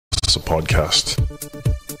Podcast.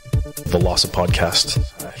 The loss of podcast.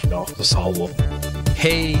 No, the hollow.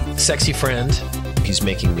 Hey, sexy friend. He's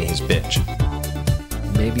making me his bitch.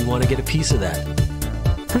 Maybe you want to get a piece of that.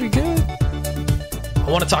 Pretty good. I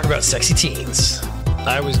want to talk about sexy teens.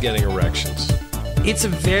 I was getting erections. It's a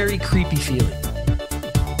very creepy feeling.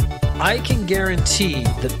 I can guarantee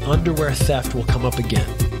that underwear theft will come up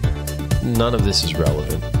again. None of this is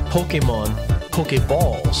relevant. Pokemon,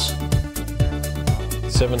 Pokeballs.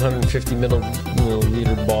 750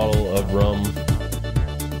 milliliter bottle of rum.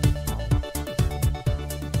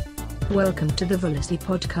 Welcome to the Velocity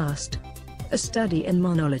Podcast, a study in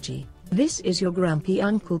monology. This is your grumpy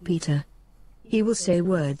Uncle Peter. He will say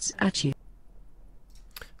words at you.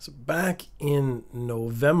 So back in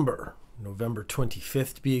November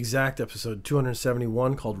 25th to be exact, episode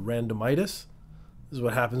 271 called Randomitis. This is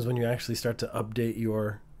what happens when you actually start to update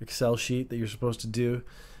your Excel sheet that you're supposed to do.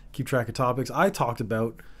 Keep track of topics. I talked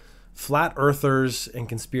about flat earthers and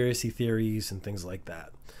conspiracy theories and things like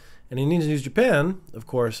that. And in Ninja News Japan, of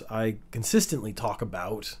course, I consistently talk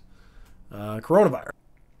about coronavirus.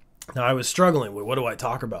 Now, I was struggling with what do I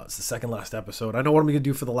talk about? It's the second last episode. I know what I'm going to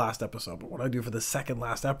do for the last episode, but what do I do for the second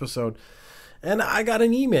last episode? And I got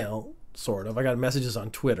an email, sort of. I got messages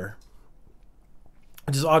on Twitter,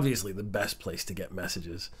 which is obviously the best place to get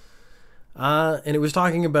messages. And it was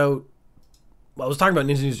talking about, I was talking about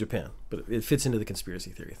Ninja News Japan, but it fits into the conspiracy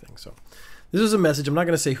theory thing. So this is a message. I'm not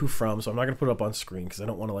going to say who from, so I'm not going to put it up on screen because I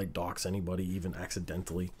don't want to dox anybody, even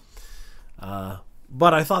accidentally. But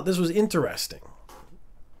I thought this was interesting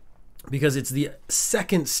because it's the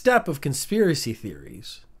second step of conspiracy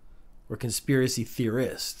theories or conspiracy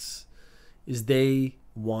theorists is they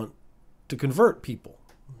want to convert people.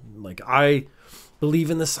 I believe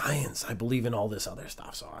in the science. I believe in all this other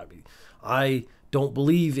stuff. So I don't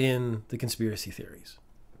believe in the conspiracy theories.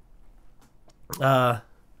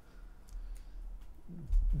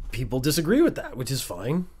 People disagree with that, which is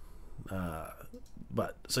fine.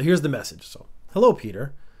 But so here's the message. So, hello,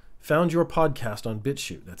 Peter. Found your podcast on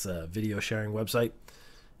BitChute. That's a video sharing website.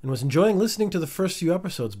 And was enjoying listening to the first few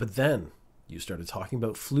episodes, but then you started talking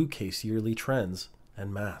about flu case yearly trends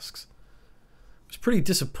and masks. I was pretty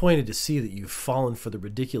disappointed to see that you've fallen for the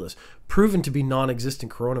ridiculous, proven to be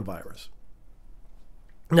non-existent coronavirus.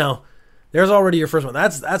 Now, there's already your first one.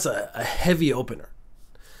 That's a heavy opener.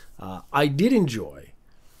 I did enjoy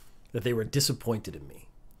that they were disappointed in me.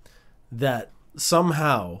 That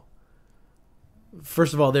somehow,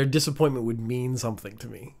 first of all, their disappointment would mean something to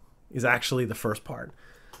me is actually the first part.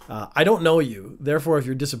 I don't know you. Therefore, if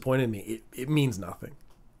you're disappointed in me, it means nothing.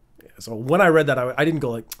 So when I read that, I didn't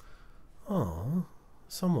go oh,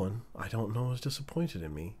 someone I don't know is disappointed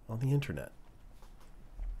in me on the internet.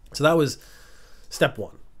 So that was step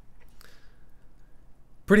one.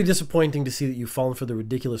 Pretty disappointing to see that you've fallen for the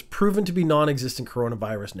ridiculous, proven to be non-existent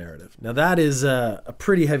coronavirus narrative. Now that is a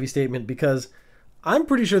pretty heavy statement because I'm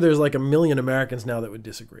pretty sure there's 1 million Americans now that would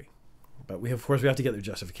disagree. But we have to get their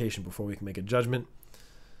justification before we can make a judgment.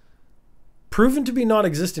 Proven to be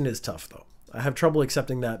non-existent is tough though. I have trouble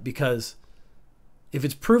accepting that because if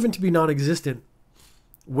it's proven to be non-existent,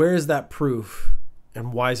 where is that proof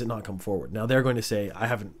and why has it not come forward? Now they're going to say, I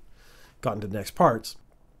haven't gotten to the next parts,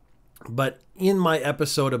 but in my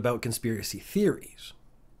episode about conspiracy theories,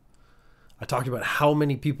 I talked about how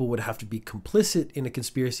many people would have to be complicit in a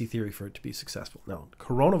conspiracy theory for it to be successful. Now,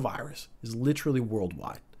 coronavirus is literally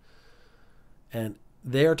worldwide. And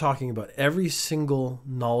they are talking about every single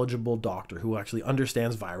knowledgeable doctor who actually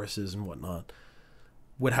understands viruses and whatnot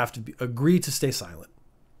would have to agree to stay silent,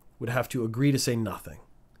 would have to agree to say nothing.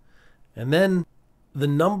 And then the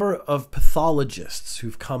number of pathologists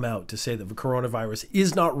who've come out to say that the coronavirus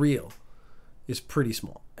is not real is pretty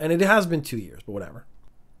small. And it has been 2 years, but whatever.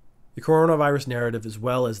 The coronavirus narrative as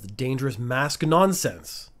well as the dangerous mask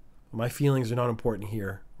nonsense. My feelings are not important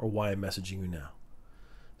here or why I'm messaging you now.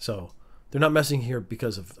 So they're not messaging here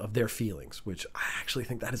because of their feelings, which I actually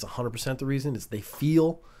think that is 100% the reason is they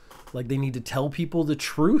feel like they need to tell people the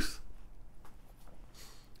truth.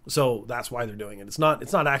 So that's why they're doing it. It's not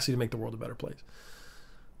actually to make the world a better place.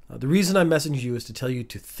 The reason I'm messaging you is to tell you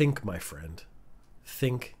to think, my friend.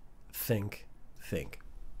 Think, think, think.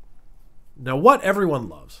 Now, what everyone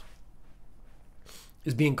loves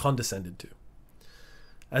is being condescended to.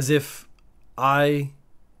 As if I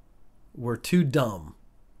were too dumb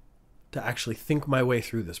to actually think my way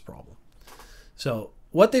through this problem. So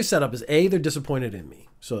what they've set up is they're disappointed in me.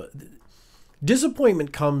 So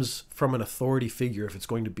disappointment comes from an authority figure if it's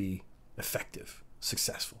going to be effective,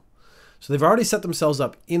 successful. So they've already set themselves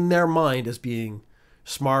up in their mind as being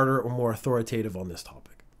smarter or more authoritative on this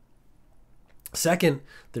topic. Second,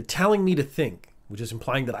 they're telling me to think, which is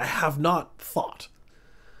implying that I have not thought.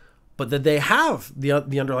 But that they have, the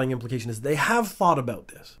underlying implication is they have thought about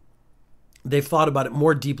this. They've thought about it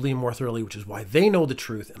more deeply and more thoroughly, which is why they know the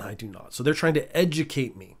truth and I do not. So they're trying to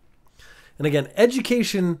educate me. And again,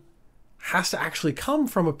 education has to actually come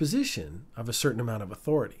from a position of a certain amount of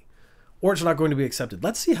authority, or it's not going to be accepted.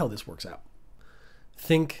 Let's see how this works out.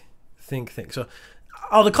 Think. So,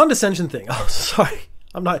 the condescension thing. Oh, sorry.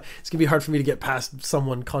 It's going to be hard for me to get past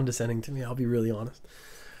someone condescending to me. I'll be really honest.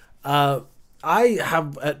 I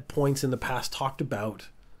have at points in the past talked about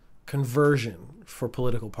conversion for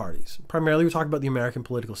political parties. Primarily, we talk about the American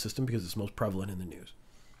political system because it's most prevalent in the news.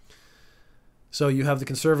 So you have the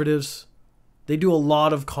conservatives. They do a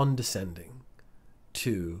lot of condescending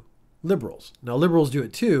to liberals. Now, liberals do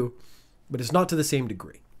it too, but it's not to the same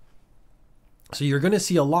degree. So you're going to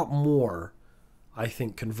see a lot more, I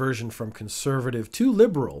think, conversion from conservative to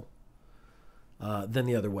liberal than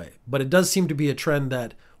the other way. But it does seem to be a trend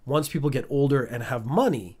that once people get older and have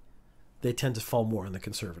money, they tend to fall more on the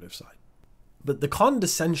conservative side. But the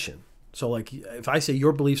condescension, so like if I say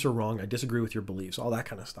your beliefs are wrong, I disagree with your beliefs, all that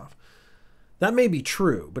kind of stuff, that may be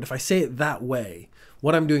true. But if I say it that way,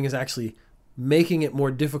 what I'm doing is actually making it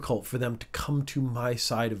more difficult for them to come to my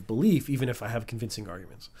side of belief, even if I have convincing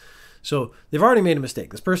arguments. So they've already made a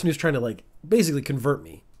mistake. This person who's trying to like basically convert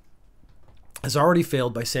me has already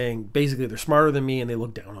failed by saying basically they're smarter than me and they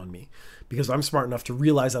look down on me because I'm smart enough to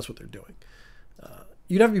realize that's what they're doing.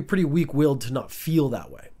 You'd have to be pretty weak-willed to not feel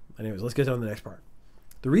that way. Anyways, let's get on to the next part.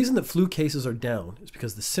 The reason that flu cases are down is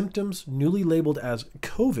because the symptoms newly labeled as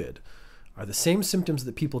COVID are the same symptoms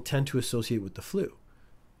that people tend to associate with the flu.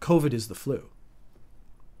 COVID is the flu,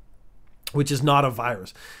 which is not a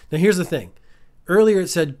virus. Now, here's the thing. Earlier it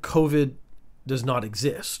said COVID does not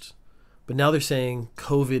exist, but now they're saying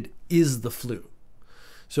COVID is the flu.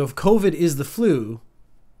 So if COVID is the flu,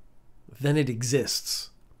 then it exists.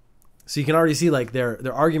 So you can already see like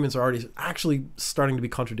their arguments are already actually starting to be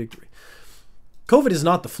contradictory. COVID is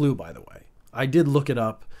not the flu, by the way. I did look it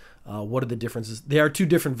up. What are the differences? They are two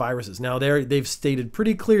different viruses. Now they've stated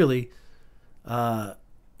pretty clearly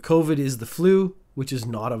COVID is the flu, which is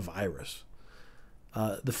not a virus.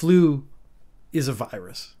 The flu is a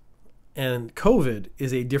virus and COVID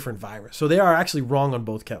is a different virus. So they are actually wrong on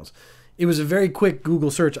both counts. It was a very quick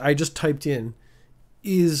Google search. I just typed in,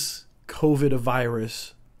 is COVID a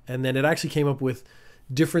virus? And then it actually came up with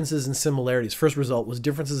differences and similarities. First result was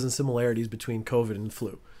differences and similarities between COVID and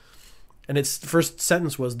flu. And its first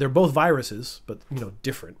sentence was, they're both viruses, but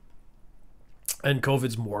different. And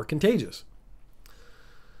COVID's more contagious.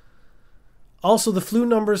 Also, the flu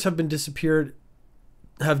numbers have disappeared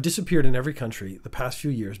in every country the past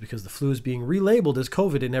few years because the flu is being relabeled as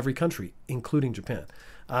COVID in every country, including Japan.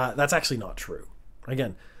 That's actually not true.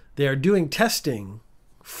 Again, they are doing testing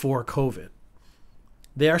for COVID.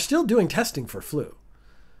 They are still doing testing for flu.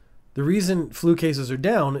 The reason flu cases are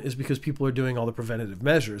down is because people are doing all the preventative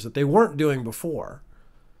measures that they weren't doing before.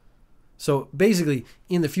 So basically,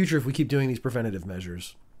 in the future, if we keep doing these preventative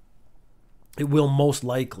measures, it will most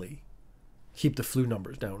likely keep the flu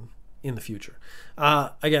numbers down in the future.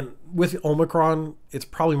 Again, with Omicron, it's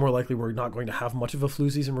probably more likely we're not going to have much of a flu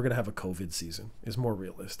season. We're going to have a COVID season, is more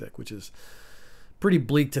realistic, which is pretty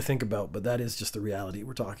bleak to think about, but that is just the reality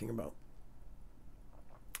we're talking about.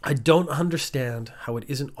 I don't understand how it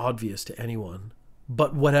isn't obvious to anyone,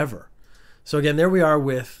 but whatever. So again, there we are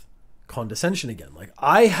with condescension again. Like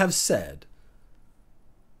I have said,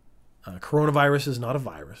 coronavirus is not a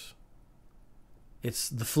virus. It's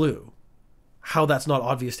the flu. How that's not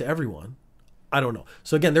obvious to everyone, I don't know.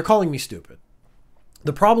 So again, they're calling me stupid.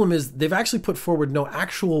 The problem is they've actually put forward no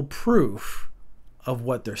actual proof of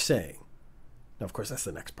what they're saying. Now, of course, that's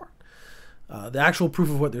the next part. The actual proof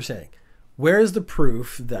of what they're saying. Where is the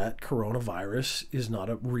proof that coronavirus is not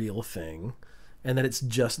a real thing and that it's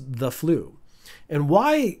just the flu? And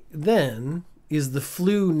why then is the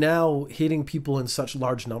flu now hitting people in such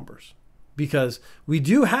large numbers? Because we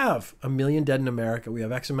do have 1 million dead in America. We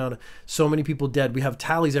have X amount of, so many people dead. We have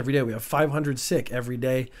tallies every day. We have 500 sick every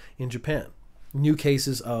day in Japan. New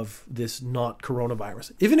cases of this not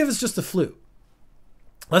coronavirus, even if it's just the flu.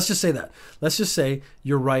 Let's just say that. Let's just say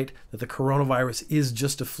you're right that the coronavirus is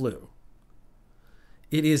just a flu.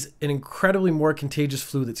 It is an incredibly more contagious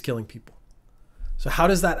flu that's killing people. So how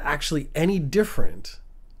does that actually any different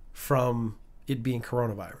from it being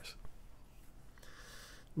coronavirus?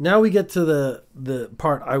 Now we get to the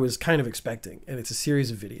part I was kind of expecting, and it's a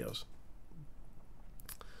series of videos.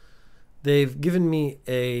 They've given me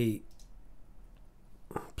a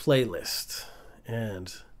playlist,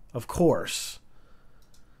 and of course,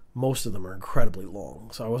 Most of them are incredibly long,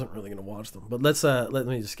 so I wasn't really going to watch them. But let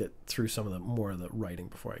me just get through some of the more of the writing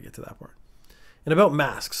before I get to that part. And about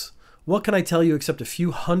masks, what can I tell you except a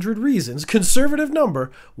few hundred reasons, conservative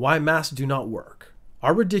number, why masks do not work,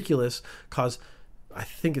 are ridiculous, cause, I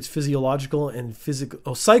think it's physiological and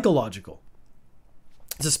psychological.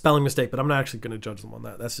 It's a spelling mistake, but I'm not actually going to judge them on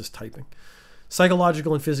that. That's just typing.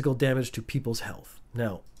 Psychological and physical damage to people's health.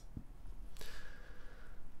 Now,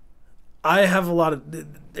 I have a lot of,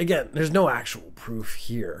 again, there's no actual proof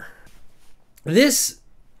here. This,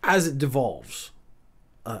 as it devolves,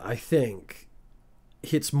 I think,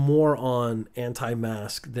 hits more on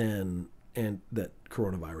anti-mask and that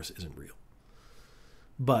coronavirus isn't real.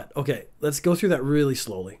 But, okay, let's go through that really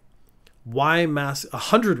slowly. Why masks,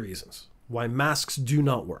 100 reasons why masks do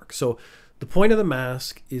not work. So the point of the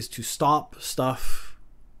mask is to stop stuff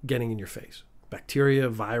getting in your face. Bacteria,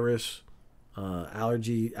 virus,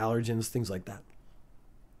 allergens, things like that.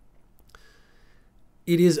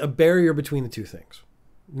 It is a barrier between the two things.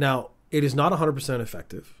 Now, it is not 100%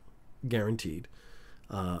 effective, guaranteed,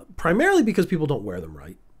 primarily because people don't wear them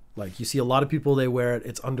right. Like, you see a lot of people, they wear it,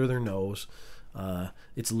 it's under their nose,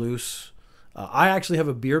 it's loose. I actually have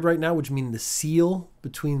a beard right now, which means the seal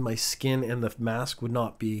between my skin and the mask would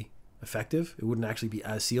not be effective. It wouldn't actually be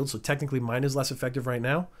as sealed. So technically mine is less effective right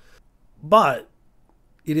now. But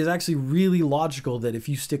it is actually really logical that if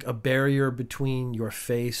you stick a barrier between your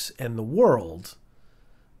face and the world,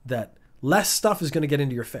 that less stuff is going to get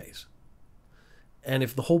into your face. And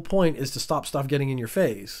if the whole point is to stop stuff getting in your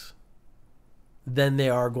face, then they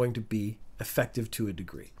are going to be effective to a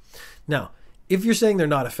degree. Now, if you're saying they're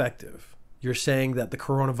not effective, you're saying that the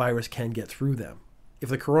coronavirus can get through them. If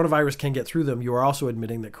the coronavirus can get through them, you are also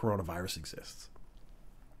admitting that coronavirus exists.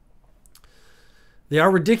 They are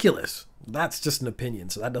ridiculous. That's just an opinion,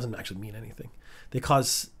 so that doesn't actually mean anything. They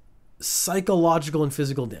cause psychological and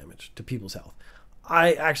physical damage to people's health.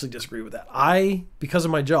 I actually disagree with that. I, because of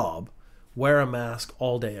my job, wear a mask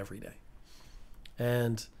all day, every day.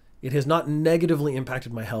 And it has not negatively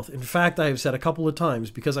impacted my health. In fact, I have said a couple of times,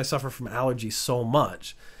 because I suffer from allergies so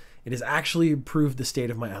much, it has actually improved the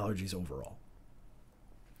state of my allergies overall.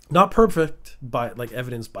 Not perfect, by like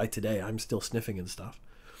evidenced by today. I'm still sniffing and stuff.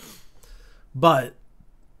 But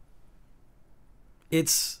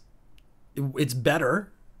it's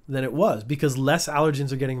better than it was because less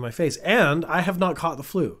allergens are getting in my face. And I have not caught the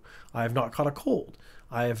flu. I have not caught a cold.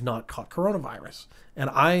 I have not caught coronavirus. And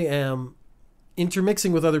I am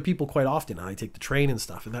intermixing with other people quite often. I take the train and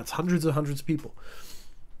stuff, and that's hundreds of people.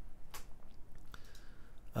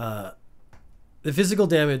 The physical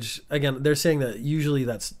damage, again, they're saying that usually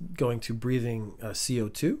that's going to breathing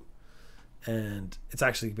CO2, and it's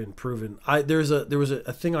actually been proven. There was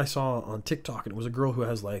a thing I saw on TikTok, and it was a girl who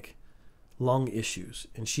has like lung issues,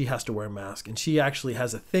 and she has to wear a mask, and she actually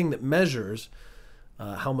has a thing that measures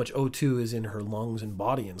how much O2 is in her lungs and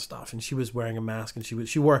body and stuff. And she was wearing a mask, and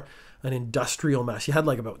she wore an industrial mask. She had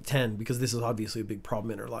like about 10, because this is obviously a big problem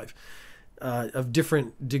in her life, of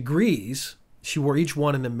different degrees. She wore each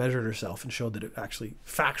one and then measured herself and showed that it actually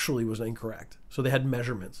factually was incorrect. So they had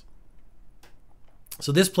measurements.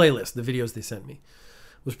 So this playlist, the videos they sent me,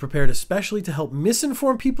 was prepared especially to help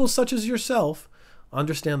misinformed people such as yourself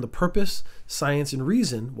understand the purpose, science, and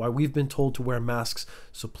reason why we've been told to wear masks.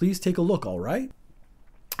 So please take a look, all right?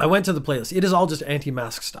 I went to the playlist. It is all just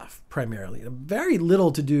anti-mask stuff, primarily. Very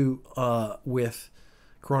little to do with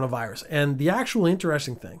coronavirus. And the actual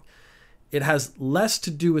interesting thing, it has less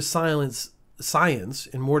to do with science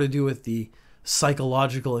and more to do with the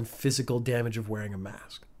psychological and physical damage of wearing a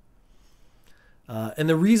mask. And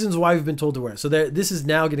the reasons why we've been told to wear it. So this is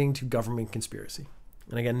now getting to government conspiracy.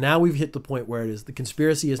 And again, now we've hit the point where it is the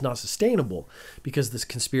conspiracy is not sustainable because this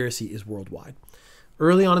conspiracy is worldwide.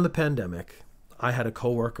 Early on in the pandemic, I had a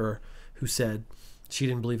coworker who said she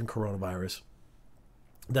didn't believe in coronavirus,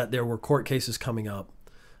 that there were court cases coming up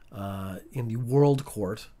in the World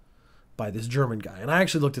Court by this German guy. And I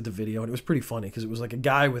actually looked at the video, and it was pretty funny because it was like a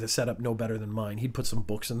guy with a setup no better than mine. He'd put some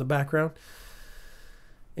books in the background.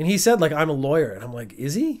 And he said, like, I'm a lawyer. And I'm like,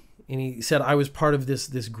 is he? And he said, I was part of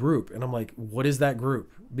this group. And I'm like, what is that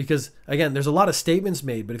group? Because, again, there's a lot of statements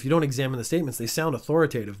made, but if you don't examine the statements, they sound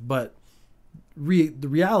authoritative. But the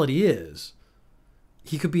reality is,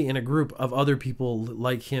 he could be in a group of other people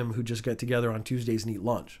like him who just get together on Tuesdays and eat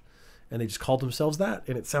lunch. And they just called themselves that,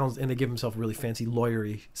 and they give themselves a really fancy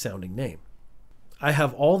lawyery sounding name. I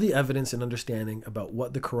have all the evidence and understanding about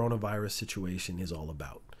what the coronavirus situation is all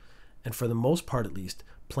about. And for the most part, at least,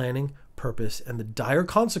 planning, purpose, and the dire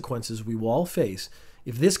consequences we will all face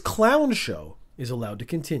if this clown show is allowed to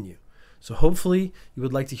continue. So hopefully you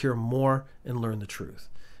would like to hear more and learn the truth.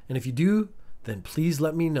 And if you do then please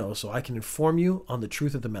let me know so I can inform you on the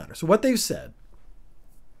truth of the matter. So what they've said,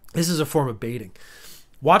 this is a form of baiting.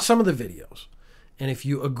 Watch some of the videos, and if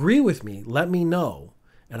you agree with me, let me know,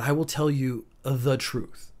 and I will tell you the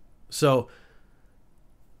truth. So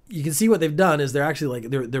you can see what they've done is they're actually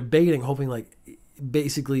like, they're baiting, hoping like,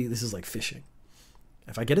 basically this is like fishing.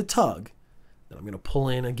 If I get a tug, then I'm going to pull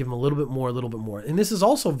in and give them a little bit more. And this is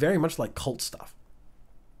also very much like cult stuff.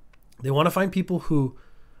 They want to find people who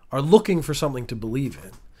are looking for something to believe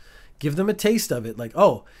in. Give them a taste of it. Like,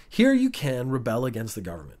 oh, here you can rebel against the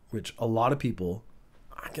government, which a lot of people,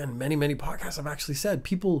 again, many podcasts have actually said,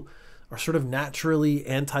 people are sort of naturally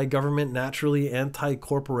anti-government, naturally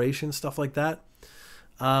anti-corporation, stuff like that.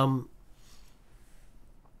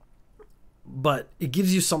 But it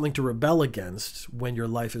gives you something to rebel against when your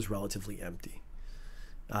life is relatively empty.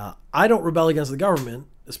 I don't rebel against the government,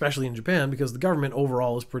 especially in Japan, because the government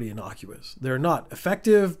overall is pretty innocuous. They're not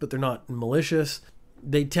effective, but they're not malicious.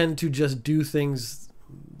 They tend to just do things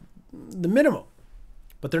the minimum,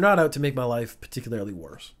 but they're not out to make my life particularly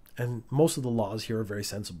worse. And most of the laws here are very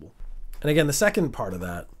sensible. And again, the second part of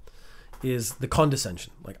that is the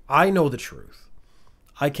condescension. Like, I know the truth.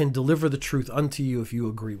 I can deliver the truth unto you if you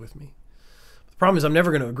agree with me. The problem is I'm never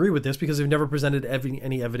going to agree with this because they've never presented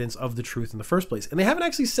any evidence of the truth in the first place. And they haven't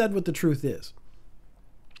actually said what the truth is,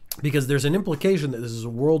 because there's an implication that this is a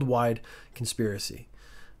worldwide conspiracy.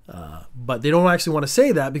 But they don't actually want to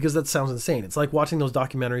say that because that sounds insane. It's like watching those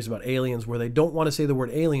documentaries about aliens where they don't want to say the word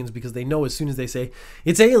aliens because they know as soon as they say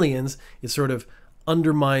it's aliens, it sort of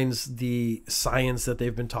undermines the science that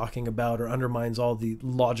they've been talking about, or undermines all the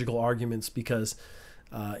logical arguments, because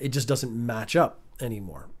it just doesn't match up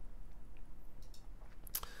anymore.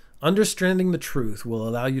 Understanding the truth will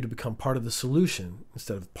allow you to become part of the solution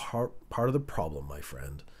instead of part of the problem, my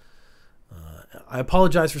friend. I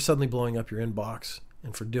apologize for suddenly blowing up your inbox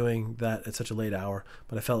and for doing that at such a late hour,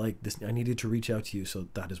 but I felt like I needed to reach out to you, so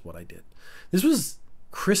that is what I did. This was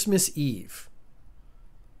Christmas Eve,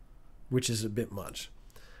 which is a bit much.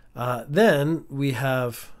 Then we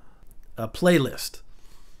have a playlist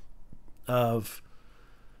of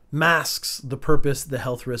masks, the purpose, the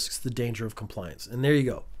health risks, the danger of compliance. And there you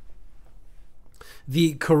go.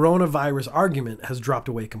 The coronavirus argument has dropped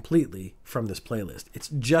away completely from this playlist. It's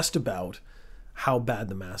just about how bad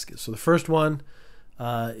the mask is. So the first one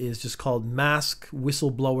is just called Mask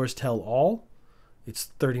Whistleblowers Tell All. It's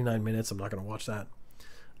 39 minutes. I'm not going to watch that.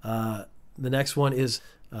 The next one is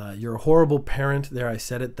You're a Horrible Parent. There, I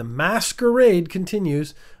said it. The Masquerade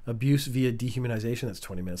Continues. Abuse via Dehumanization. That's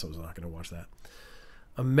 20 minutes. I was not going to watch that.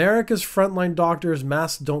 America's Frontline Doctors.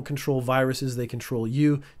 Masks don't control viruses. They control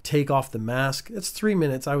you. Take off the mask. It's 3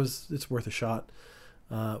 minutes. It's worth a shot.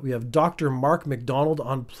 We have Dr. Mark McDonald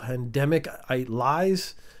on Pandemic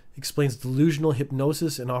Lies. Explains delusional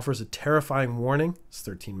hypnosis and offers a terrifying warning. It's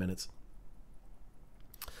 13 minutes.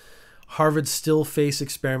 Harvard's still face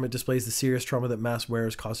experiment displays the serious trauma that mask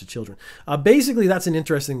wearers cause to children. Basically, that's an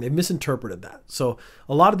interesting, they misinterpreted that. So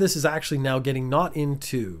a lot of this is actually now getting not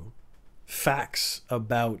into facts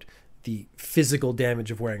about the physical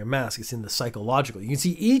damage of wearing a mask. It's in the psychological. You can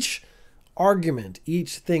see each argument,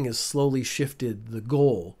 each thing has slowly shifted the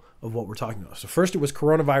goal of what we're talking about. So first it was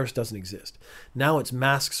coronavirus doesn't exist. Now it's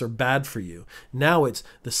masks are bad for you. Now it's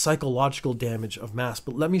the psychological damage of masks.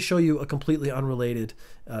 But let me show you a completely unrelated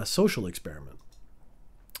social experiment.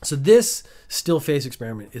 So this still face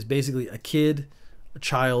experiment is basically a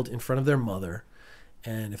child in front of their mother.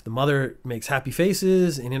 And if the mother makes happy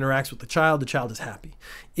faces and interacts with the child is happy.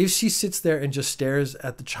 If she sits there and just stares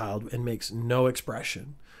at the child and makes no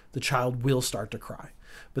expression, the child will start to cry.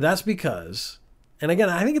 But that's because, and again,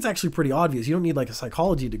 I think it's actually pretty obvious. You don't need like a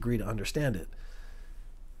psychology degree to understand it.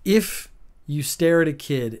 If you stare at a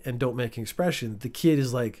kid and don't make an expression, the kid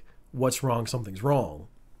is like, what's wrong? Something's wrong.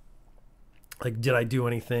 Like, did I do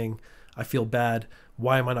anything? I feel bad.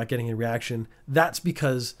 Why am I not getting a reaction? That's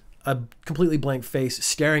because a completely blank face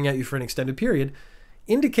staring at you for an extended period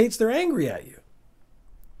indicates they're angry at you.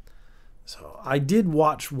 So I did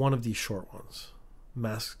watch one of these short ones.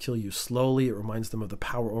 Masks kill you slowly. It reminds them of the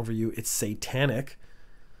power over you. It's satanic.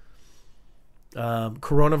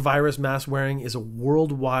 Coronavirus mask wearing is a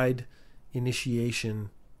worldwide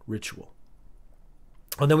initiation ritual.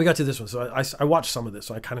 And then we got to this one. So I watched some of this,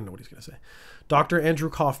 so I kind of know what he's going to say. Dr. Andrew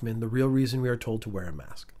Kaufman, the real reason we are told to wear a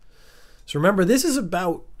mask. So remember, this is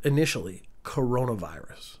about initially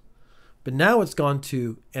coronavirus, but now it's gone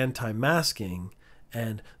to anti-masking.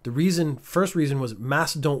 And the first reason was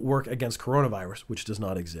masks don't work against coronavirus, which does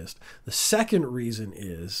not exist. The second reason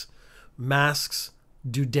is masks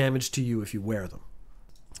do damage to you if you wear them.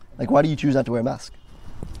 Like, why do you choose not to wear a mask?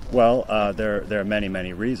 Well, there are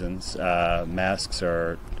many reasons. Masks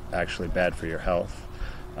are actually bad for your health,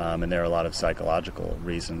 and there are a lot of psychological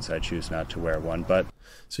reasons I choose not to wear one. But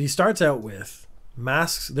So he starts out with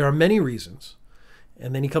masks. There are many reasons,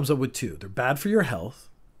 and then he comes up with two. They're bad for your health.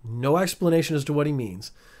 No explanation as to what he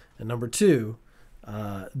means. And number two,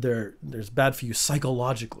 there's bad for you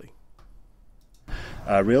psychologically.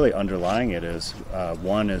 really underlying it is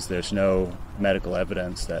one is there's no medical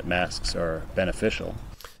evidence that masks are beneficial.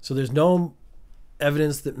 So there's no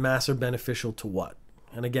evidence that masks are beneficial to what?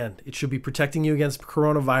 And again, it should be protecting you against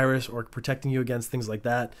coronavirus or protecting you against things like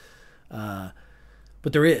that.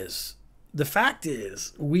 But there is. The fact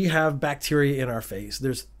is, we have bacteria in our face.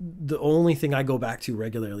 There's the only thing I go back to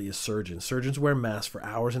regularly is surgeons. Surgeons wear masks for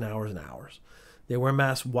hours and hours and hours. They wear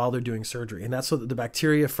masks while they're doing surgery. And that's so that the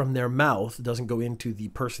bacteria from their mouth doesn't go into the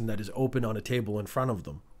person that is open on a table in front of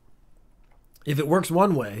them. If it works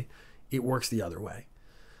one way, it works the other way.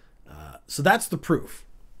 So that's the proof.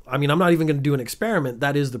 I mean, I'm not even going to do an experiment.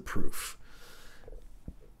 That is the proof.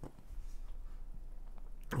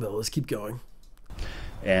 Well, let's keep going.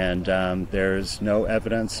 And there's no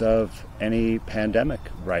evidence of any pandemic,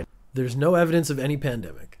 right? There's no evidence of any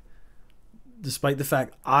pandemic. Despite the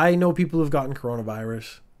fact I know people who've gotten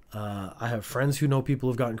coronavirus. I have friends who know people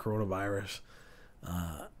who've gotten coronavirus.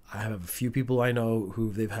 I have a few people I know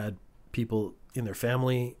who they've had people in their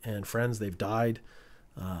family and friends, they've died.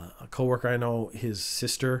 A coworker I know, his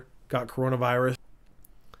sister got coronavirus.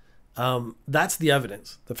 That's the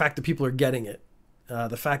evidence. The fact that people are getting it.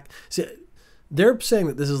 See, they're saying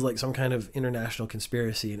that this is like some kind of international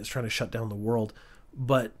conspiracy and it's trying to shut down the world.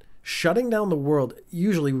 But shutting down the world,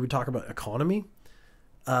 usually we would talk about economy,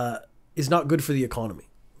 is not good for the economy.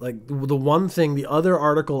 Like the one thing, the other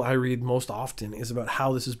article I read most often is about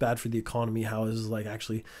how this is bad for the economy, how this is like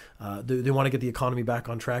actually, they want to get the economy back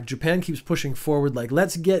on track. Japan keeps pushing forward, like,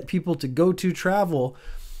 let's get people to go to travel.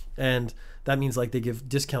 And that means like they give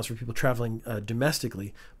discounts for people traveling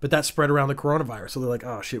domestically, but that's spread around the coronavirus. So they're like,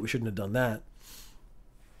 oh shit, we shouldn't have done that.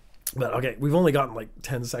 But okay, we've only gotten like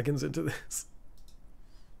 10 seconds into this.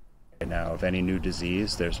 Now, of any new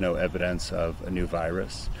disease, there's no evidence of a new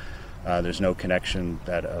virus. There's no connection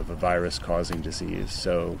that of a virus causing disease.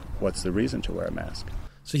 So what's the reason to wear a mask?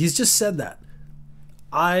 So he's just said that.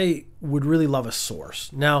 I would really love a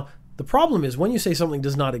source. Now, the problem is when you say something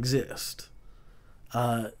does not exist,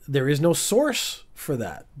 there is no source for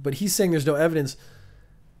that. But he's saying there's no evidence.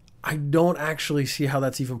 I don't actually see how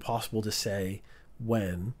that's even possible to say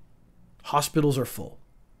when hospitals are full.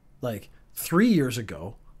 Like 3 years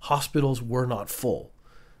ago, hospitals were not full.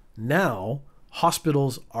 Now,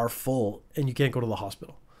 hospitals are full and you can't go to the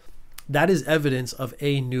hospital. That is evidence of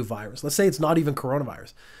a new virus. Let's say it's not even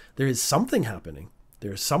coronavirus. There is something happening.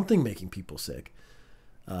 There is something making people sick.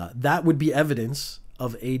 That would be evidence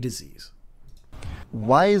of a disease.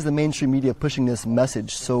 Why is the mainstream media pushing this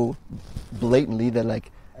message so blatantly that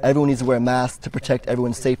like everyone needs to wear a mask to protect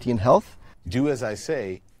everyone's safety and health? Do as I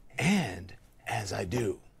say and as I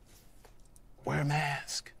do. Wear a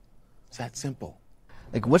mask. It's that simple.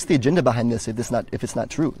 Like, what's the agenda behind this if it's not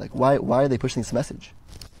true? Like, why are they pushing this message?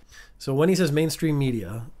 So when he says mainstream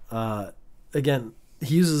media, again,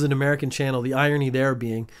 he uses an American channel. The irony there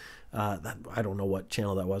being, that I don't know what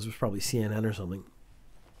channel that was. It was probably CNN or something.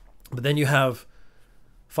 But then you have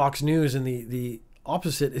Fox News and the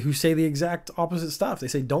opposite, who say the exact opposite stuff. They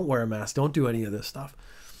say, don't wear a mask. Don't do any of this stuff.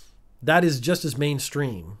 That is just as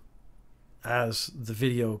mainstream as the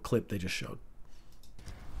video clip they just showed.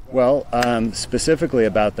 Well, specifically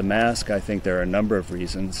about the mask, I think there are a number of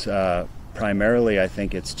reasons. Primarily, I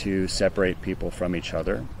think it's to separate people from each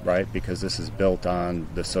other, right? Because this is built on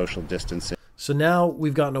the social distancing. So now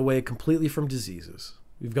we've gotten away completely from diseases.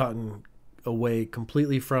 We've gotten away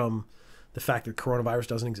completely from the fact that coronavirus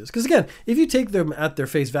doesn't exist. Because again, if you take them at their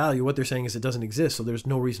face value, what they're saying is it doesn't exist. So there's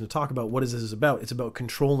no reason to talk about what is this about. It's about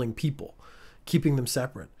controlling people, keeping them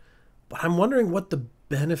separate. But I'm wondering what the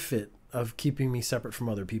benefit of keeping me separate from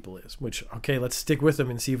other people is, which, okay, let's stick with them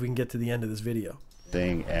and see if we can get to the end of this video.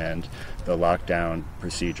 And the lockdown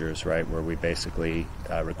procedures, right, where we basically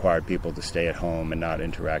required people to stay at home and not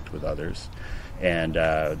interact with others. And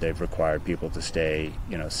they've required people to stay,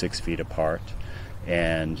 6 feet apart.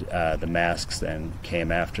 And the masks then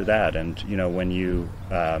came after that. And, when you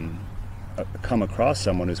come across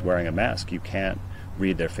someone who's wearing a mask, you can't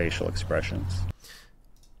read their facial expressions.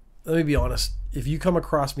 Let me be honest. If you come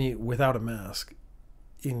across me without a mask,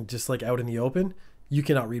 in just like out in the open, you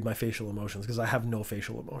cannot read my facial emotions because I have no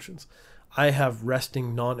facial emotions. I have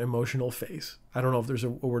resting, non-emotional face. I don't know if there's a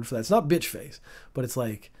word for that. It's not bitch face, but it's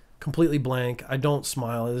like completely blank. I don't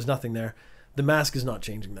smile. There's nothing there. The mask is not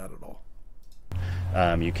changing that at all.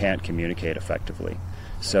 you can't communicate effectively.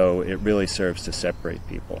 So it really serves to separate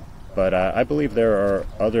people. But I believe there are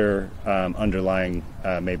other underlying,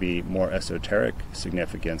 maybe more esoteric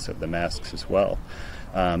significance of the masks as well.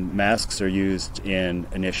 Masks are used in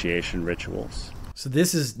initiation rituals. So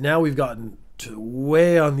this is, now we've gotten to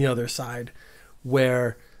way on the other side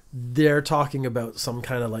where they're talking about some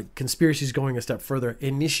kind of like conspiracies going a step further,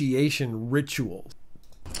 initiation rituals.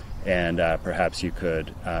 And perhaps you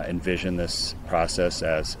could envision this process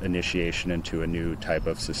as initiation into a new type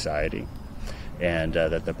of society, and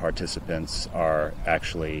that the participants are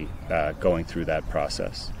actually going through that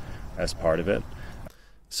process as part of it.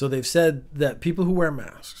 So they've said that people who wear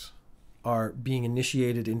masks are being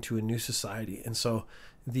initiated into a new society. And so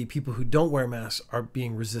the people who don't wear masks are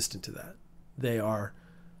being resistant to that. They are,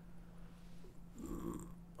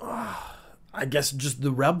 I guess, just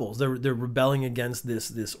the rebels. They're rebelling against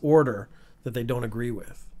this order that they don't agree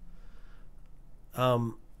with.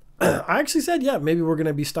 I actually said, yeah, maybe we're going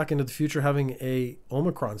to be stuck into the future having a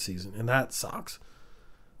Omicron season, and that sucks.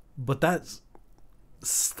 But that's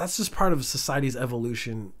just part of society's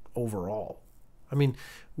evolution overall. I mean,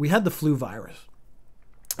 we had the flu virus,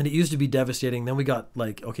 and it used to be devastating. Then we got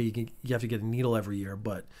like, okay, you have to get a needle every year,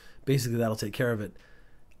 but basically that'll take care of it.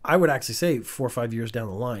 I would actually say 4 or 5 years down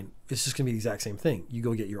the line, it's just going to be the exact same thing. You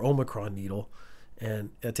go get your Omicron needle, and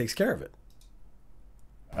it takes care of it.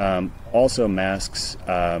 Also, masks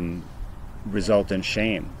result in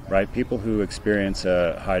shame, right? People who experience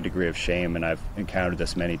a high degree of shame, and I've encountered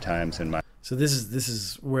this many times in my... So this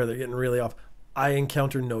is where they're getting really off. I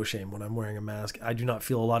encounter no shame when I'm wearing a mask. I do not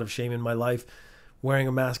feel a lot of shame in my life. Wearing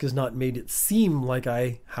a mask has not made it seem like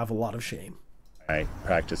I have a lot of shame. My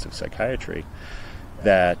practice of psychiatry,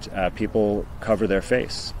 that people cover their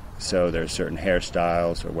face. So there's certain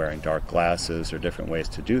hairstyles or wearing dark glasses or different ways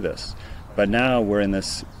to do this. But now we're in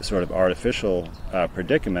this sort of artificial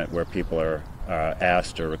predicament where people are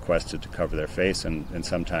asked or requested to cover their face, and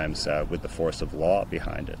sometimes with the force of law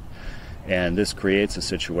behind it. And this creates a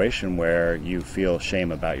situation where you feel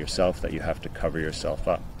shame about yourself, that you have to cover yourself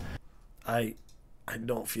up. I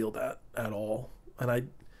don't feel that at all. And I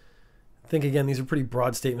think, again, these are pretty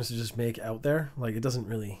broad statements to just make out there. Like, it doesn't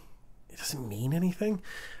mean anything.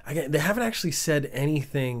 Again, they haven't actually said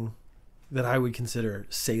anything that I would consider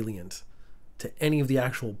salient to any of the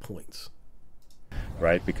actual points.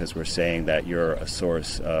 Right, because we're saying that you're a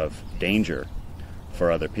source of danger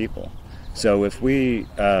for other people. So if we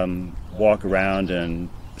walk around and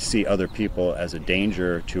see other people as a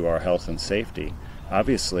danger to our health and safety,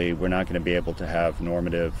 obviously we're not going to be able to have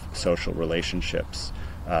normative social relationships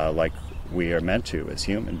like we are meant to as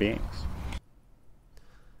human beings.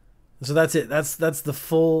 So that's it. That's the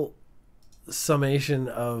full summation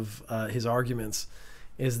of his arguments,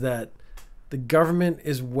 is that the government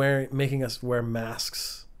is making us wear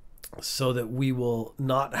masks so that we will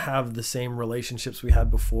not have the same relationships we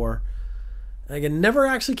had before. And again, never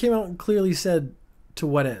actually came out and clearly said to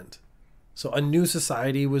what end. So a new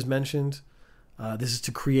society was mentioned. This is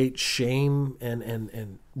to create shame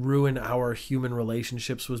and ruin our human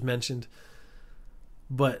relationships was mentioned.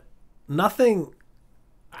 But nothing,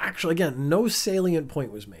 actually, again, no salient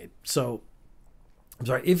point was made. So, I'm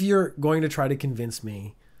sorry, if you're going to try to convince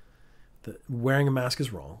me that wearing a mask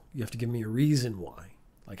is wrong, you have to give me a reason why.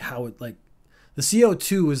 Like how it, like the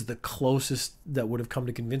CO2 is the closest that would have come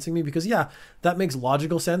to convincing me, because yeah, that makes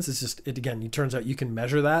logical sense. It's just, again, it turns out you can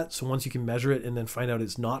measure that. So once you can measure it and then find out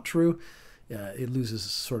it's not true, it loses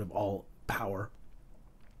sort of all power.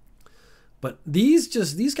 But these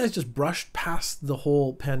guys just brushed past the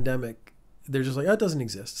whole pandemic. They're just like, oh, it doesn't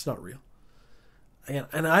exist. It's not real. And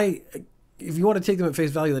if you want to take them at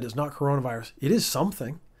face value that it's not coronavirus, it is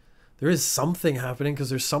something. There is something happening because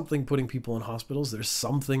there's something putting people in hospitals. There's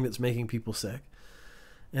something that's making people sick.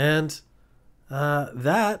 And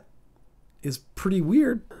that is pretty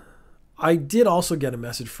weird. I did also get a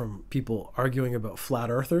message from people arguing about flat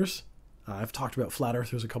earthers. I've talked about flat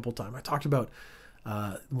earthers a couple times. I talked about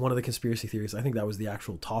one of the conspiracy theories. I think that was the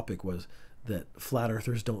actual topic, was that flat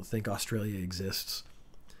earthers don't think Australia exists.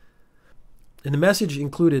 And the message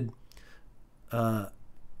included,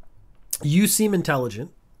 you seem intelligent.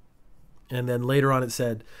 And then later on it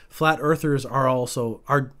said, flat earthers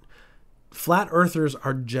are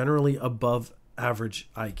generally above average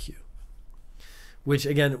IQ. Which,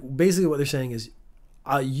 again, basically what they're saying is,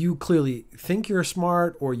 you clearly think you're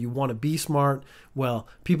smart or you want to be smart. Well,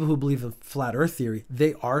 people who believe in flat earth theory,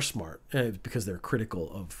 they are smart because they're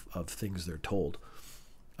critical of things they're told.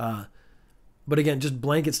 But again, just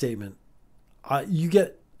blanket statement. You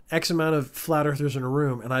get X amount of flat earthers in a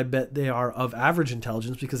room, and I bet they are of average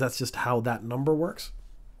intelligence, because that's just how that number works.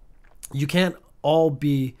 You can't all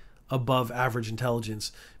be above average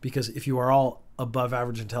intelligence, because if you are all above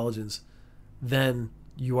average intelligence, then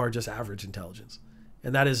you are just average intelligence.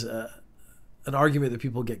 And that is an argument that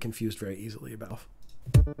people get confused very easily about.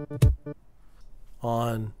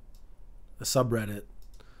 On a subreddit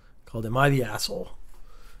called Am I the Asshole?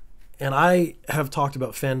 And I have talked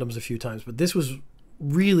about fandoms a few times, but this was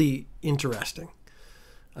really interesting.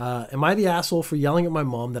 Am I the asshole for yelling at my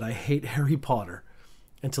mom that I hate Harry Potter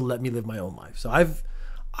and to let me live my own life? So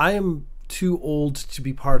I am too old to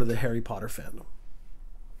be part of the Harry Potter fandom.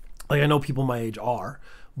 Like, I know people my age are,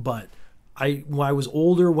 but when I was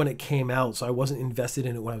older when it came out, so I wasn't invested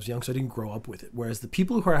in it when I was young, so I didn't grow up with it. Whereas the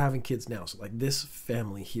people who are having kids now, so like this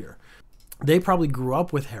family here, they probably grew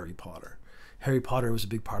up with Harry Potter. Harry Potter was a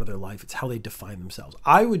big part of their life. It's how they define themselves.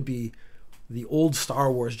 I would be the old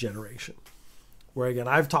Star Wars generation, where again,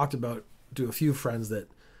 I've talked about to a few friends that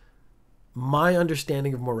my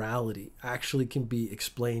understanding of morality actually can be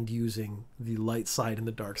explained using the light side and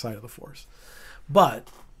the dark side of the Force. But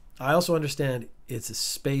I also understand it's a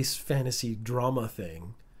space fantasy drama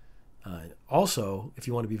thing. Also, if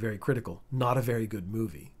you want to be very critical, not a very good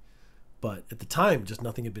movie. But at the time, just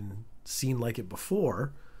nothing had been seen like it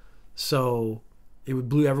before. So it would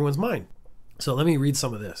blew everyone's mind. So let me read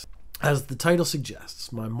some of this. As the title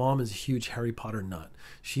suggests, my mom is a huge Harry Potter nut.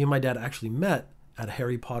 She and my dad actually met at a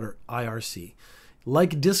Harry Potter IRC.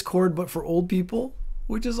 Like Discord, but for old people,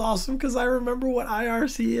 which is awesome because I remember what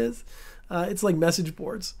IRC is. It's like message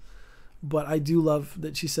boards. But I do love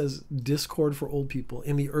that she says Discord for old people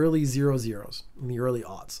in the early 00s, in the early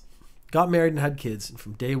aughts. Got married and had kids, and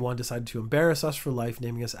from day one decided to embarrass us for life,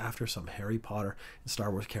 naming us after some Harry Potter and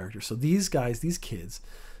Star Wars characters. So these guys, these kids,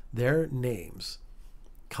 their names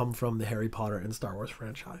come from the Harry Potter and Star Wars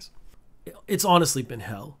franchise. It's honestly been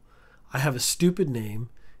hell. I have a stupid name,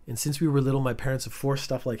 and since we were little, my parents have forced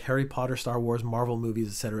stuff like Harry Potter, Star Wars, Marvel movies,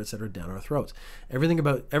 etc., down our throats.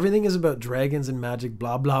 Everything is about dragons and magic,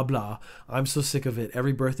 blah, blah, blah. I'm so sick of it.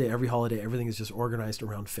 Every birthday, every holiday, everything is just organized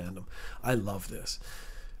around fandom. I love this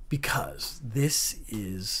because this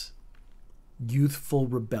is youthful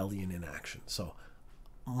rebellion in action. So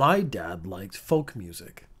my dad liked folk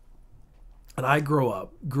music, and I grew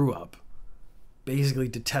up basically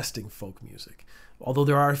detesting folk music. Although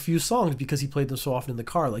there are a few songs, because he played them so often in the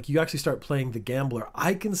car, like you actually start playing The Gambler,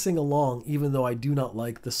 I can sing along even though I do not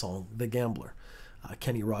like the song The Gambler.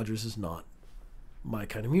 Kenny Rogers is not my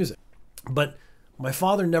kind of music. But my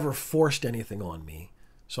father never forced anything on me,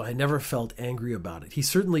 so I never felt angry about it. He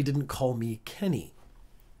certainly didn't call me Kenny.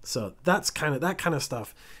 So that kind of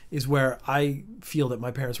stuff is where I feel that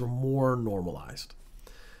my parents were more normalized.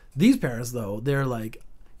 These parents, though, they're like,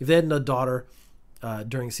 if they had a daughter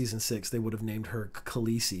during season 6, they would have named her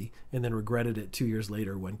Khaleesi and then regretted it 2 years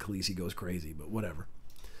later when Khaleesi goes crazy, but whatever.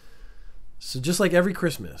 So just like every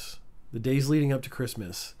Christmas, the days leading up to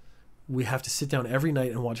Christmas, we have to sit down every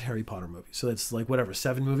night and watch Harry Potter movies. So it's like whatever,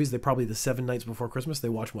 7 movies. They probably the 7 nights before Christmas, they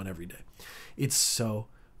watch one every day. It's so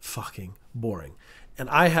fucking boring. And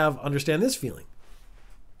I understand this feeling.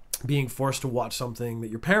 Being forced to watch something that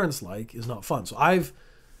your parents like is not fun. So I've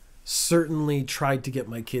certainly tried to get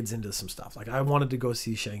my kids into some stuff. Like I wanted to go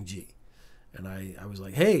see Shang-Chi, and I was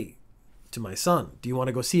like, hey, to my son, do you want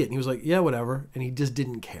to go see it? And he was like, yeah, whatever. And he just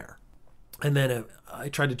didn't care. And then I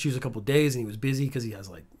tried to choose a couple of days, and he was busy because he has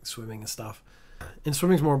like swimming and stuff. And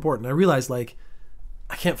swimming's more important. I realized like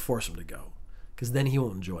I can't force him to go because then he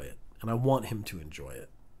won't enjoy it, and I want him to enjoy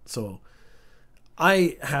it. So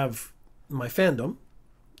I have my fandom,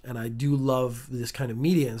 and I do love this kind of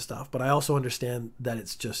media and stuff, but I also understand that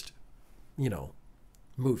it's just,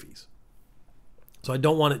 movies. So I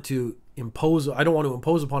don't want to impose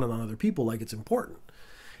upon it on other people like it's important.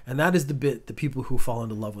 And that is the bit that people who fall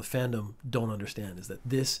into love with fandom don't understand, is that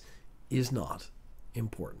this is not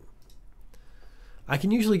important. I can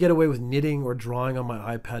usually get away with knitting or drawing on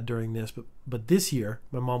my iPad during this, but this year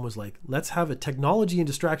my mom was like, let's have a technology and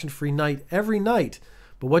distraction-free night every night.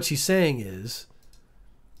 But what she's saying is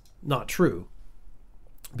not true,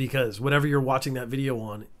 because whatever you're watching that video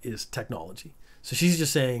on is technology. So she's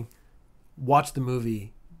just saying, watch the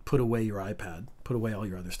movie, put away your iPad, put away all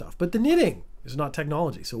your other stuff. But the knitting is not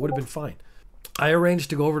technology, so it would have been fine. I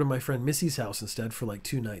arranged to go over to my friend Missy's house instead for like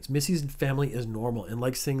 2 nights. Missy's family is normal and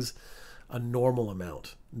likes things a normal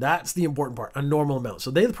amount. That's the important part, a normal amount.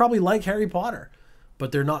 So they probably like Harry Potter,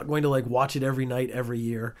 but they're not going to like watch it every night, every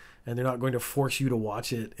year, and they're not going to force you to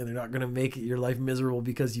watch it, and they're not going to make your life miserable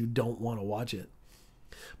because you don't want to watch it.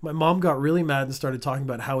 My mom got really mad and started talking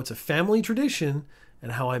about how it's a family tradition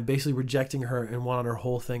and how I'm basically rejecting her, and went on her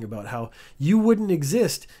whole thing about how you wouldn't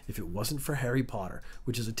exist if it wasn't for Harry Potter,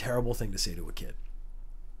 which is a terrible thing to say to a kid.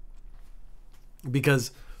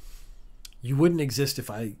 because you wouldn't exist if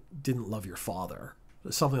I didn't love your father.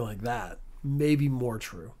 Something like that. Maybe more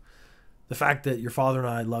true. The fact that your father and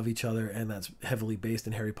I love each other and that's heavily based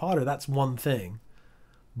in Harry Potter, that's one thing.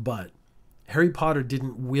 But Harry Potter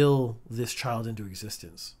didn't will this child into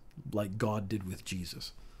existence like God did with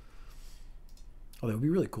Jesus. Although it would be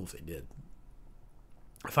really cool if they did.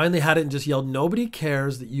 I finally had it and just yelled, "Nobody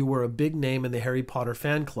cares that you were a big name in the Harry Potter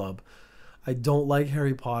fan club. I don't like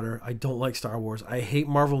Harry Potter. I don't like Star Wars. I hate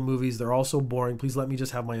Marvel movies. They're all so boring. Please let me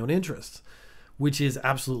just have my own interests." Which is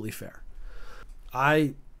absolutely fair.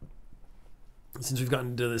 Since we've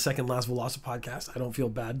gotten to the second last Velocity podcast, I don't feel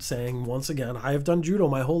bad saying once again, I have done judo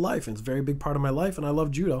my whole life, and it's a very big part of my life, and I love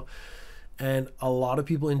judo. And a lot of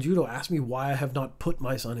people in judo ask me why I have not put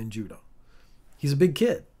my son in judo. He's a big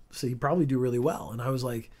kid, so he'd probably do really well. And I was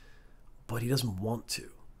like, but he doesn't want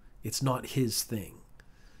to. It's not his thing.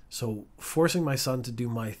 So forcing my son to do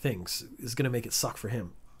my things is going to make it suck for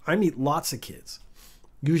him. I meet lots of kids,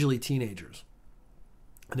 usually teenagers,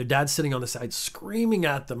 and their dad's sitting on the side screaming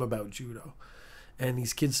at them about judo. And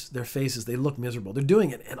these kids, their faces, they look miserable. They're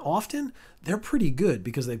doing it. And often they're pretty good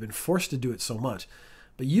because they've been forced to do it so much.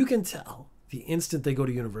 But you can tell the instant they go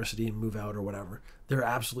to university and move out or whatever, they're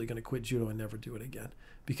absolutely going to quit judo and never do it again.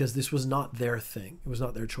 Because this was not their thing. It was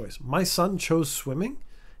not their choice. My son chose swimming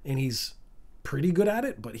and he's pretty good at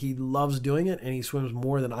it, but he loves doing it and he swims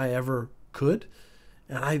more than I ever could.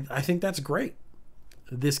 And I think that's great.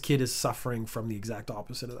 This kid is suffering from the exact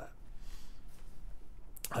opposite of that.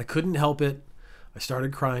 I couldn't help it. I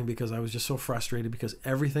started crying because I was just so frustrated because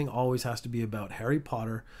everything always has to be about Harry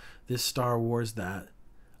Potter, this, Star Wars, that.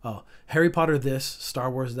 Oh, Harry Potter this,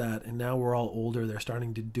 Star Wars that, and now we're all older. They're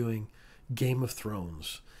starting to doing Game of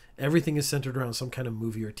Thrones. Everything is centered around some kind of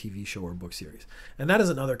movie or TV show or book series. And that is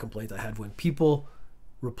another complaint I had when people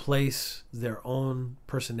replace their own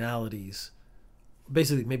personalities,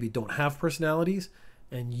 basically maybe don't have personalities,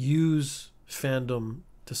 and use fandom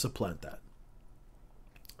to supplant that.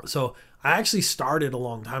 So I actually started a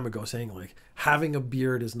long time ago saying like having a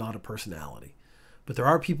beard is not a personality, but there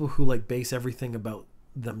are people who like base everything about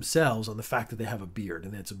themselves on the fact that they have a beard,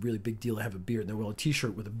 and it's a really big deal to have a beard, and they wear a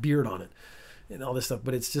t-shirt with a beard on it and all this stuff.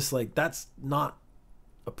 But it's just like, that's not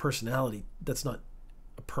a personality. That's not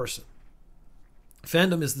a person.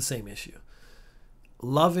 Fandom is the same issue.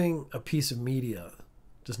 Loving a piece of media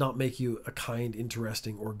does not make you a kind,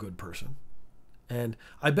 interesting, or good person. And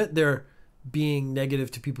I bet they're being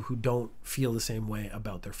negative to people who don't feel the same way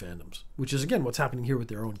about their fandoms, which is, again, what's happening here with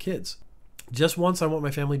their own kids. Just once I want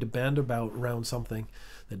my family to band around something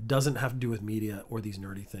that doesn't have to do with media or these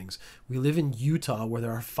nerdy things. We live in Utah where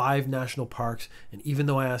there are 5 national parks, and even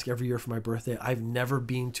though I ask every year for my birthday, I've never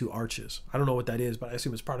been to Arches. I don't know what that is, but I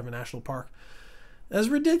assume it's part of a national park. That's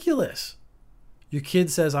ridiculous. Your kid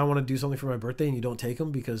says, I want to do something for my birthday, and you don't take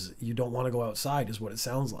them because you don't want to go outside, is what it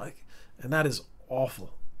sounds like. And that is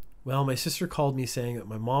awful. Well, my sister called me saying that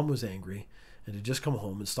my mom was angry and had just come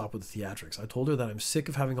home and stopped with the theatrics. I told her that I'm sick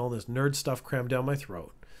of having all this nerd stuff crammed down my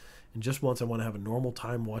throat. And just once I want to have a normal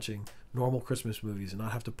time watching normal Christmas movies and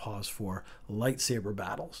not have to pause for lightsaber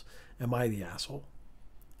battles. Am I the asshole?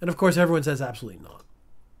 And of course, everyone says absolutely not.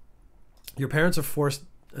 Your parents have forced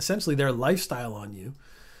essentially their lifestyle on you.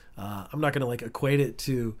 I'm not going to like equate it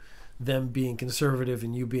to them being conservative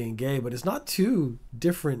and you being gay, but it's not too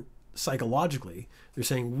different psychologically. They're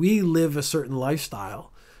saying we live a certain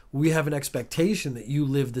lifestyle. We have an expectation that you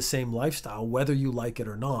live the same lifestyle, whether you like it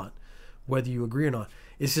or not, whether you agree or not.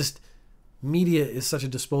 It's just media is such a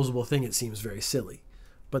disposable thing, it seems very silly.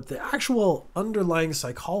 But the actual underlying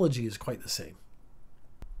psychology is quite the same.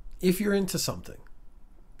 If you're into something,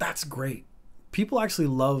 that's great. People actually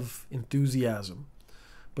love enthusiasm.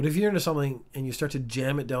 But if you're into something and you start to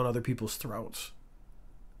jam it down other people's throats,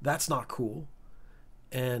 that's not cool.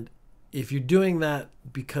 And if you're doing that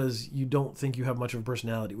because you don't think you have much of a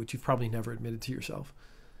personality, which you've probably never admitted to yourself,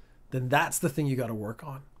 then that's the thing you got to work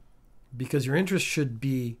on. Because your interest should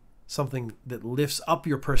be something that lifts up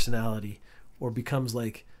your personality or becomes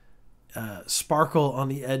like sparkle on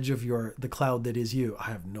the edge of the cloud that is you. I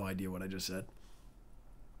have no idea what I just said.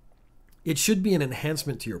 It should be an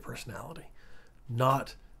enhancement to your personality,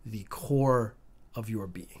 not the core of your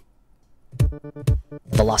being.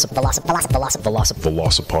 Velocity podcast.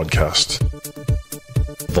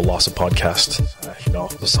 Velocity podcast. You know,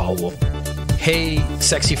 the Saul. Hey,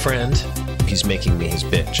 sexy friend. He's making me his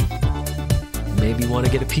bitch. Maybe you want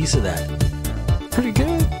to get a piece of that. Pretty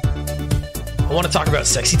good. I want to talk about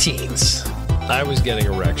sexy teens. I was getting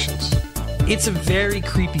erections. It's a very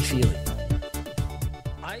creepy feeling.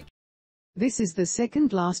 This is the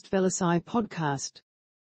second last Velocity podcast.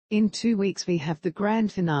 In 2 weeks we have the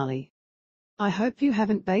grand finale. I hope you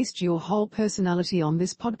haven't based your whole personality on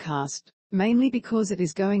this podcast, mainly because it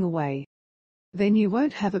is going away. Then you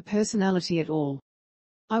won't have a personality at all.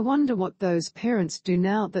 I wonder what those parents do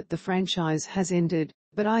now that the franchise has ended,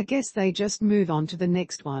 but I guess they just move on to the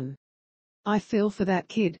next one. I feel for that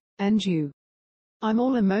kid, and you. I'm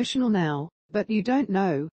all emotional now, but you don't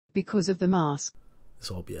know, because of the mask.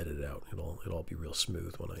 This will all be edited out. It'll all be real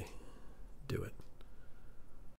smooth when I do it.